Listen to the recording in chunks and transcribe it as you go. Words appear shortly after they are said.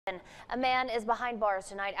A man is behind bars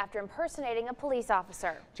tonight after impersonating a police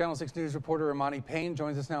officer. Channel 6 News reporter Imani Payne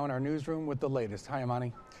joins us now in our newsroom with the latest. Hi,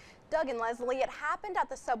 Imani. Doug and Leslie, it happened at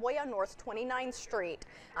the subway on North 29th Street.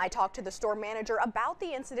 I talked to the store manager about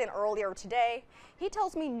the incident earlier today. He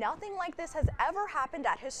tells me nothing like this has ever happened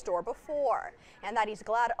at his store before, and that he's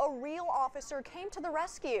glad a real officer came to the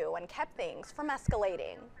rescue and kept things from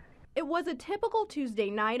escalating. It was a typical Tuesday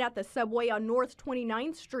night at the subway on North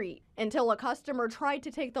 29th Street until a customer tried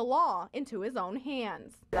to take the law into his own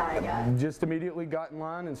hands. Just immediately got in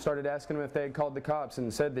line and started asking him if they had called the cops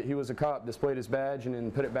and said that he was a cop, displayed his badge, and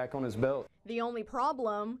then put it back on his belt. The only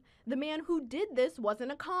problem, the man who did this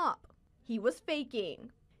wasn't a cop. He was faking.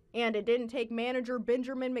 And it didn't take manager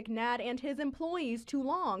Benjamin McNabb and his employees too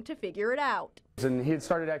long to figure it out. And he had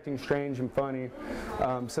started acting strange and funny,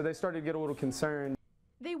 so they started to get a little concerned.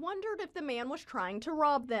 They wondered if the man was trying to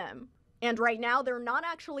rob them. And right now, they're not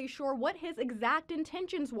actually sure what his exact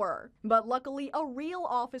intentions were. But luckily, a real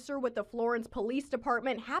officer with the Florence Police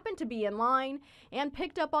Department happened to be in line and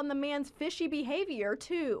picked up on the man's fishy behavior,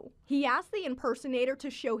 too. He asked the impersonator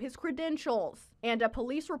to show his credentials. And a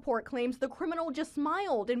police report claims the criminal just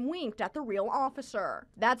smiled and winked at the real officer.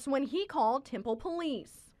 That's when he called Temple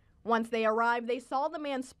Police. Once they arrived, they saw the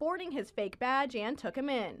man sporting his fake badge and took him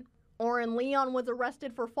in. Orrin Leon was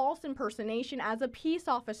arrested for false impersonation as a peace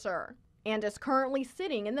officer and is currently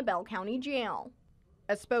sitting in the Bell County Jail.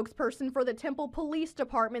 A spokesperson for the Temple Police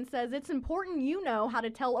Department says it's important you know how to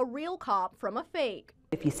tell a real cop from a fake.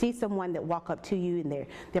 If you see someone that walk up to you and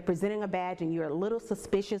they're presenting a badge and you're a little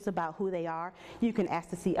suspicious about who they are, you can ask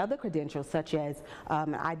to see other credentials such as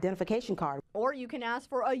an identification card. Or you can ask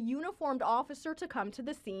for a uniformed officer to come to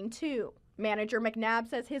the scene too. Manager McNabb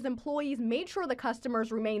says his employees made sure the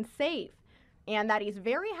customers remain safe and that he's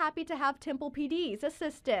very happy to have Temple PD's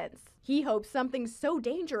assistance. He hopes something so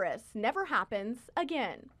dangerous never happens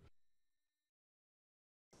again.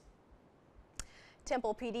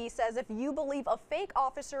 Temple PD says if you believe a fake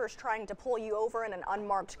officer is trying to pull you over in an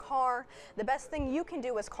unmarked car, the best thing you can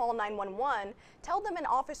do is call 911. Tell them an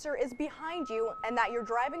officer is behind you and that you're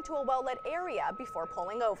driving to a well-lit area before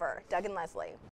pulling over. Doug and Leslie.